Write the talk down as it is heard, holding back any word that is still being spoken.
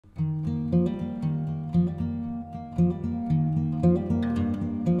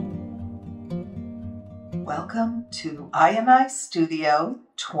Welcome to I&I Studio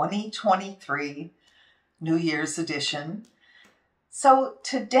 2023 New Year's edition. So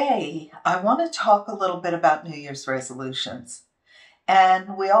today I want to talk a little bit about New Year's resolutions.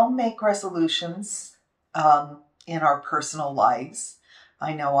 And we all make resolutions in our personal lives.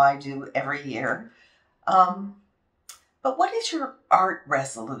 I know I do every year. But what is your art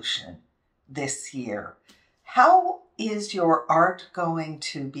resolution this year? How is your art going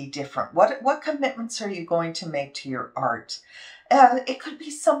to be different? What commitments are you going to make to your art? It could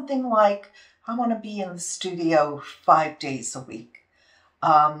be something like, I want to be in the studio 5 days a week.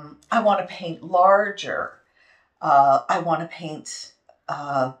 I want to paint larger. I want to paint,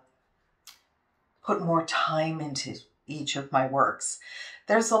 put more time into each of my works.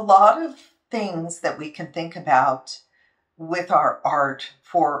 There's a lot of things that we can think about with our art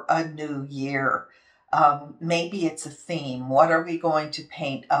for a new year. Maybe it's a theme. What are we going to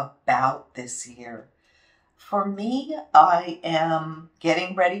paint about this year? For me, I am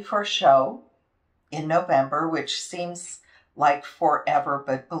getting ready for a show in November, which seems like forever,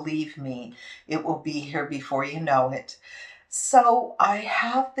 but believe me, it will be here before you know it. So I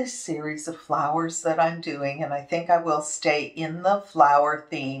have this series of flowers that I'm doing, and I think I will stay in the flower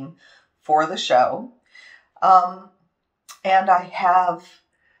theme for the show. And I have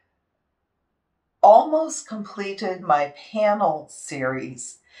almost completed my panel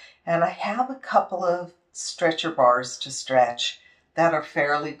series, and I have a couple of stretcher bars to stretch that are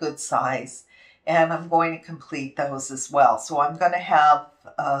fairly good size, and I'm going to complete those as well. So I'm going to have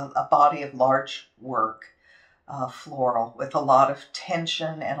a body of large work, floral, with a lot of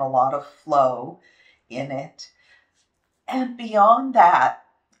tension and a lot of flow in it. And beyond that,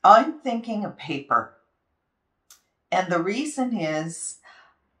 I'm thinking of paper. And the reason is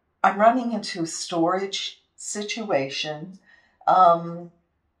I'm running into a storage situation.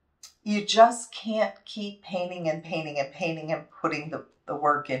 You just can't keep painting and painting and painting and putting the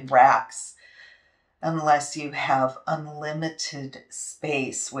work in racks unless you have unlimited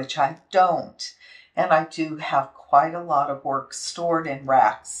space, which I don't. And I do have quite a lot of work stored in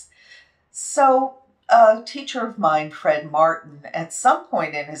racks. So a teacher of mine, Fred Martin, at some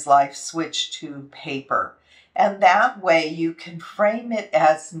point in his life switched to paper. And that way you can frame it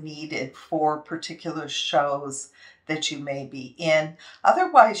as needed for particular shows that you may be in.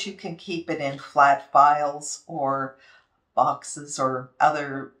 Otherwise, you can keep it in flat files or boxes or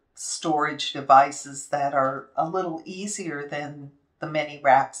other storage devices that are a little easier than the many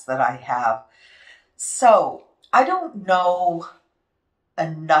racks that I have. So I don't know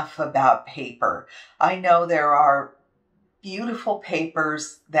enough about paper. I know there are beautiful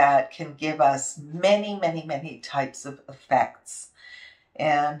papers that can give us many, many, many types of effects.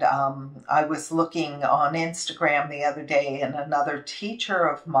 And I was looking on Instagram the other day, and another teacher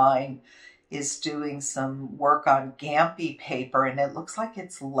of mine is doing some work on Gampi paper, and it looks like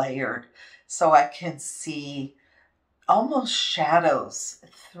it's layered. So I can see almost shadows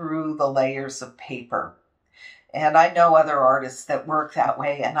through the layers of paper. And I know other artists that work that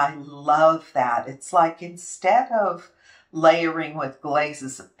way, and I love that. It's like instead of layering with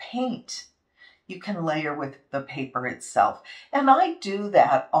glazes of paint, you can layer with the paper itself. And I do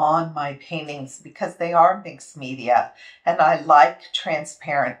that on my paintings because they are mixed media, and I like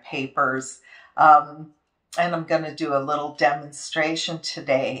transparent papers. And I'm going to do a little demonstration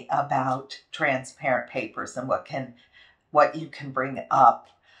today about transparent papers and what you can bring up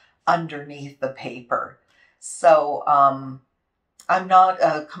underneath the paper. So I'm not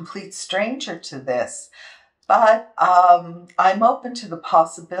a complete stranger to this. But I'm open to the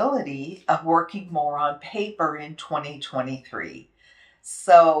possibility of working more on paper in 2023.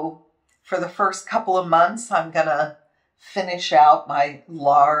 So for the first couple of months, I'm going to finish out my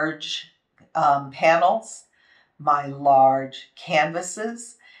large panels, my large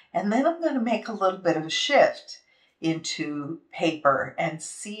canvases, and then I'm going to make a little bit of a shift into paper and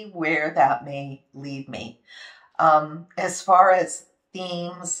see where that may lead me. As far as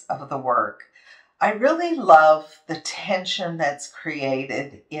themes of the work, I really love the tension that's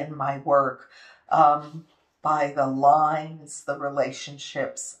created in my work by the lines, the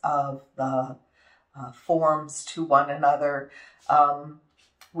relationships of the forms to one another.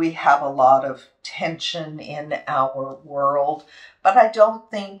 We have a lot of tension in our world, but I don't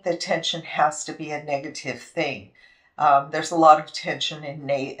think that tension has to be a negative thing. There's a lot of tension in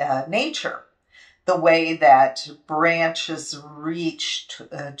nature, the way that branches reach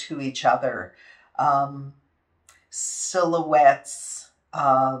to each other. Silhouettes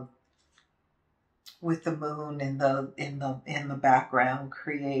with the moon in the background,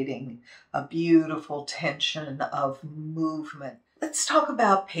 creating a beautiful tension of movement. Let's talk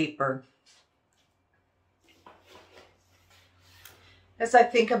about paper. As I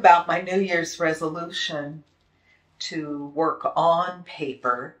think about my New Year's resolution to work on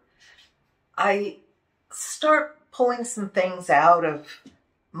paper, I start pulling some things out of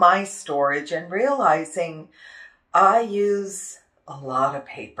my storage and realizing I use a lot of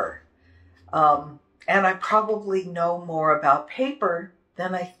paper. And I probably know more about paper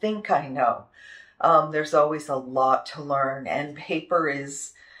than I think I know. There's always a lot to learn, and paper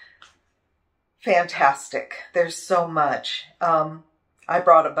is fantastic. There's so much. I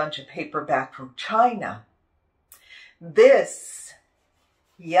brought a bunch of paper back from China. This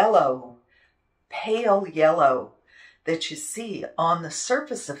yellow, pale yellow that you see on the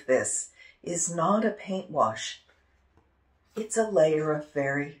surface of this is not a paint wash. It's a layer of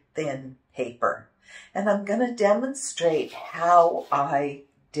very thin paper. And I'm going to demonstrate how I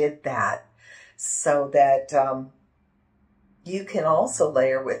did that so that you can also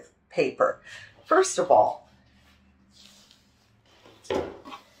layer with paper. First of all,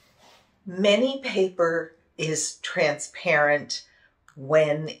 many paper is transparent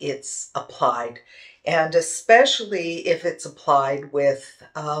when it's applied, and especially if it's applied with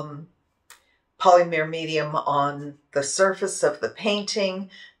polymer medium on the surface of the painting,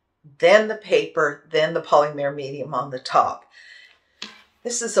 then the paper, then the polymer medium on the top.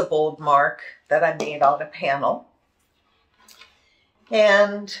 This is a bold mark that I made on a panel,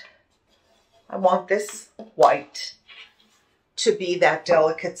 and I want this white to be that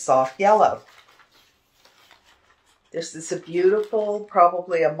delicate soft yellow. This is a beautiful,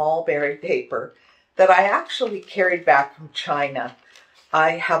 probably a mulberry paper that I actually carried back from China.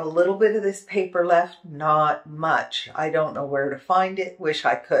 I have a little bit of this paper left, not much. I don't know where to find it. Wish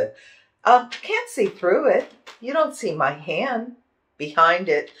I could. Can't see through it. You don't see my hand behind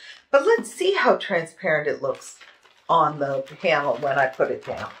it. But let's see how transparent it looks on the panel when I put it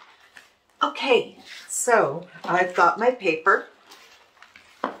down. Okay, so I've got my paper.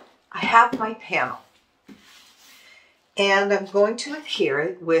 I have my panel. And I'm going to adhere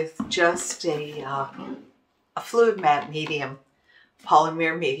it with just a fluid matte medium,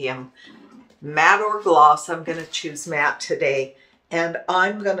 polymer medium, matte or gloss. I'm going to choose matte today. And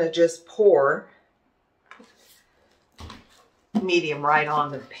I'm going to just pour medium right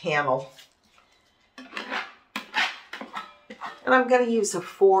on the panel. And I'm going to use a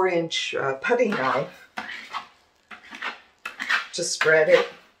 4-inch putty knife to spread it.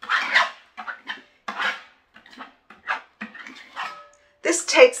 This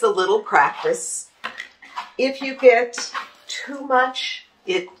takes a little practice. If you get too much,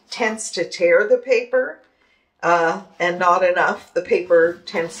 it tends to tear the paper, and not enough, the paper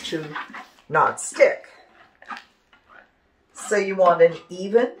tends to not stick. So you want an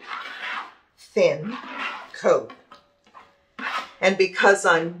even, thin coat. And because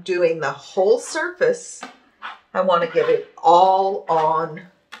I'm doing the whole surface, I want to get it all on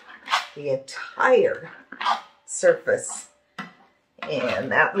the entire surface.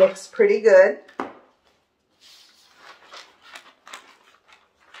 And that looks pretty good.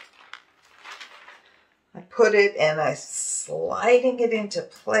 I put it and I'm sliding it into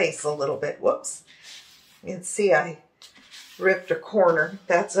place a little bit. Whoops. You can see I ripped a corner.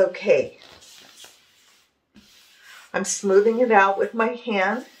 That's okay. I'm smoothing it out with my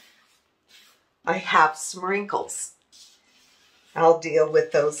hand. I have some wrinkles. I'll deal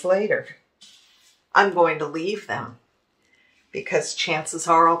with those later. I'm going to leave them because chances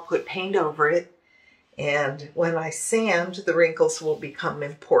are I'll put paint over it, and when I sand, the wrinkles will become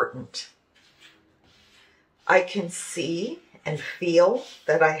important. I can see and feel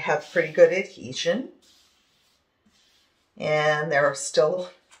that I have pretty good adhesion, and there are still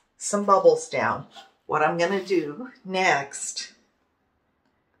some bubbles down. What I'm going to do next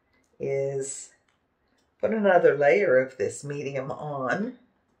is put another layer of this medium on.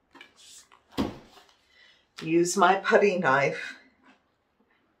 Use my putty knife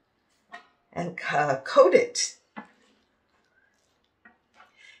and coat it.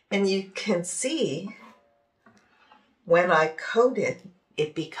 And you can see when I coat it,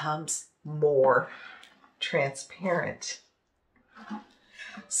 it becomes more transparent.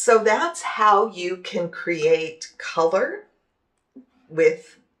 So that's how you can create color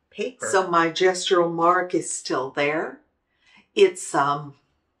with paper. So my gestural mark is still there. It's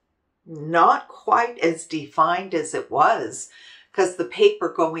not quite as defined as it was because the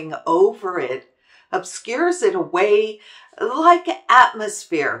paper going over it obscures it away, like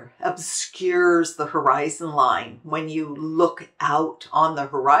atmosphere obscures the horizon line. When you look out on the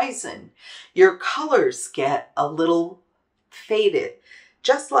horizon, your colors get a little faded,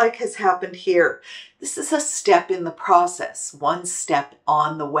 just like has happened here. This is a step in the process, one step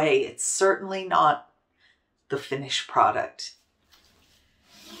on the way. It's certainly not the finished product.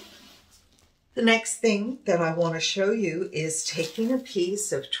 The next thing that I want to show you is taking a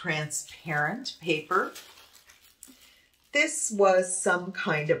piece of transparent paper. This was some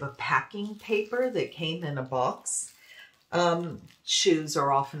kind of a packing paper that came in a box. Shoes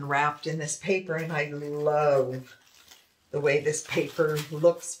are often wrapped in this paper, and I love the way this paper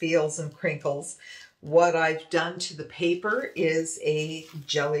looks, feels, and crinkles. What I've done to the paper is a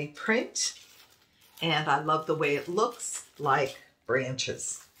jelly print, and I love the way it looks like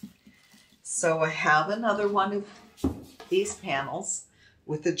branches. So I have another one of these panels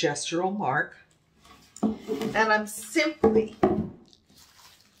with a gestural mark, and I'm simply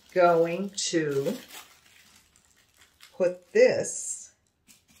going to put this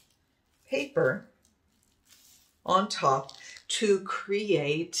paper on top to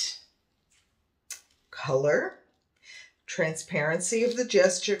create color, transparency of the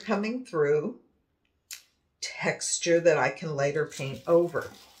gesture coming through, texture that I can later paint over.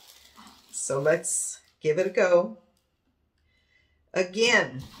 So let's give it a go.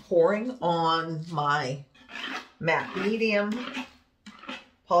 Again, pouring on my matte medium,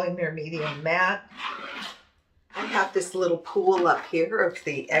 polymer medium matte. I have this little pool up here of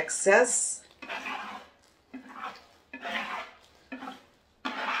the excess.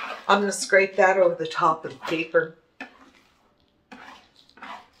 I'm going to scrape that over the top of the paper.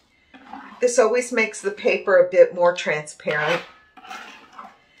 This always makes the paper a bit more transparent.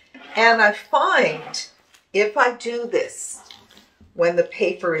 And I find if I do this when the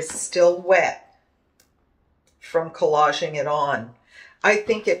paper is still wet from collaging it on, I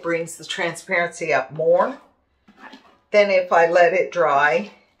think it brings the transparency up more than if I let it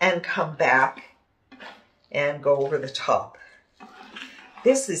dry and come back and go over the top.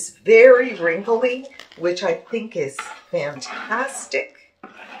 This is very wrinkly, which I think is fantastic,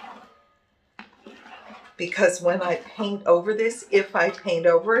 because when I paint over this, if I paint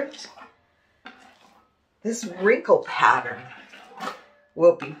over it, this wrinkle pattern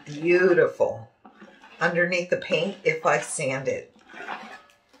will be beautiful underneath the paint if I sand it.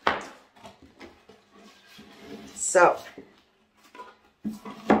 So,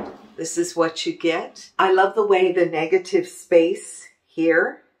 this is what you get. I love the way the negative space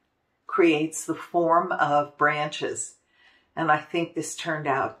here creates the form of branches, and I think this turned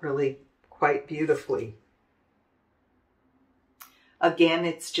out really quite beautifully. Again,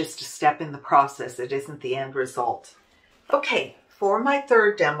 it's just a step in the process. It isn't the end result. Okay, for my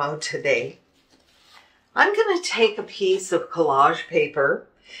third demo today, I'm going to take a piece of collage paper,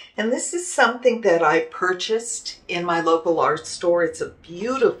 and this is something that I purchased in my local art store. It's a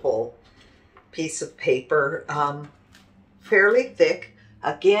beautiful piece of paper, fairly thick.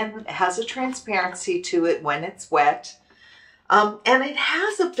 Again, it has a transparency to it when it's wet, and it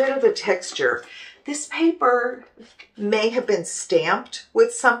has a bit of a texture. This paper may have been stamped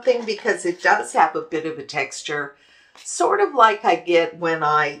with something because it does have a bit of a texture, sort of like I get when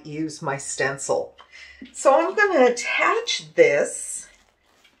I use my stencil. So I'm going to attach this.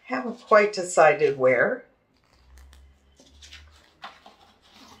 Haven't quite decided where.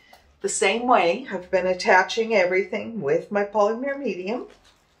 The same way I've been attaching everything with my polymer medium.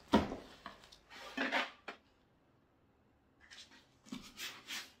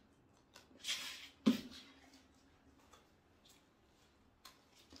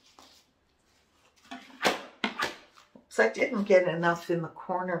 So I didn't get enough in the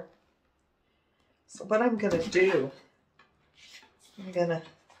corner. So what I'm going to do, I'm going to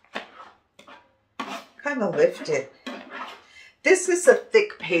kind of lift it. This is a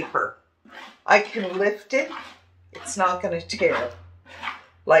thick paper. I can lift it. It's not going to tear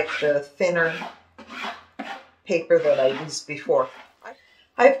like the thinner paper that I used before.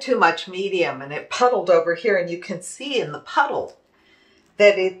 I have too much medium and it puddled over here, and you can see in the puddle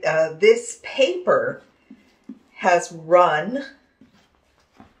that this paper has run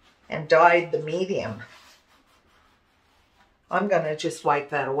and dyed the medium. I'm going to just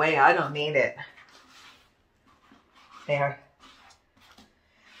wipe that away. I don't need it. There.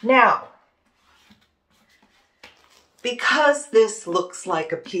 Now, because this looks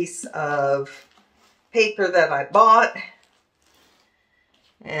like a piece of paper that I bought,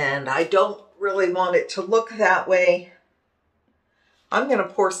 and I don't really want it to look that way, I'm going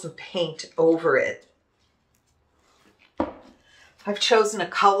to pour some paint over it. I've chosen a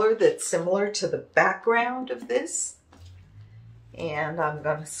color that's similar to the background of this, and I'm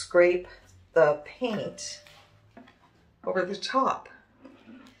going to scrape the paint over the top.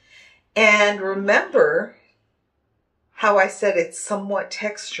 And remember how I said it's somewhat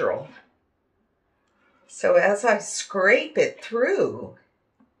textural. So as I scrape it through,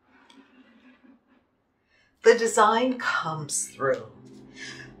 the design comes through.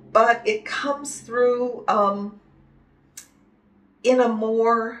 but it comes through in a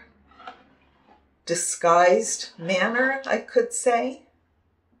more disguised manner, I could say.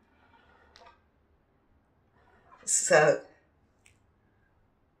 So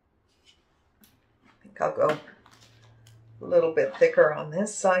I think I'll go a little bit thicker on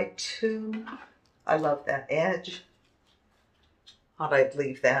this side too. I love that edge. Thought I'd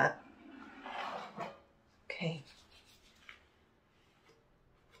leave that. Okay.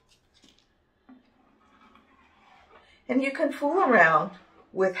 And you can fool around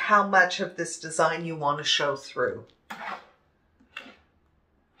with how much of this design you want to show through.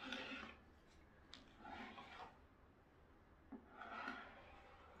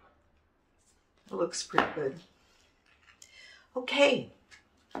 It looks pretty good. Okay.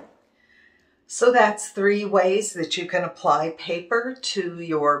 So that's 3 ways that you can apply paper to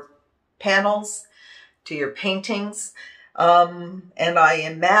your panels, to your paintings. And I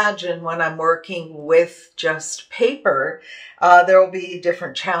imagine when I'm working with just paper, there will be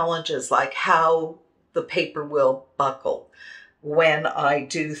different challenges, like how the paper will buckle when I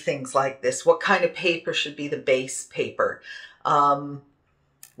do things like this. What kind of paper should be the base paper?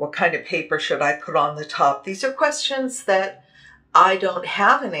 What kind of paper should I put on the top? These are questions that I don't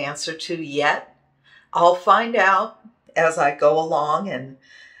have an answer to yet. I'll find out as I go along, and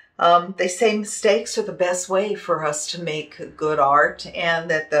they say mistakes are the best way for us to make good art,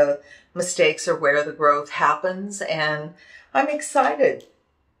 and that the mistakes are where the growth happens. And I'm excited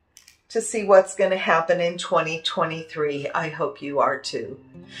to see what's going to happen in 2023. I hope you are too.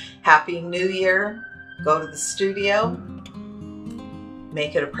 Happy New Year. Go to the studio.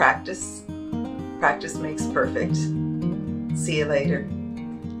 Make it a practice. Practice makes perfect. See you later.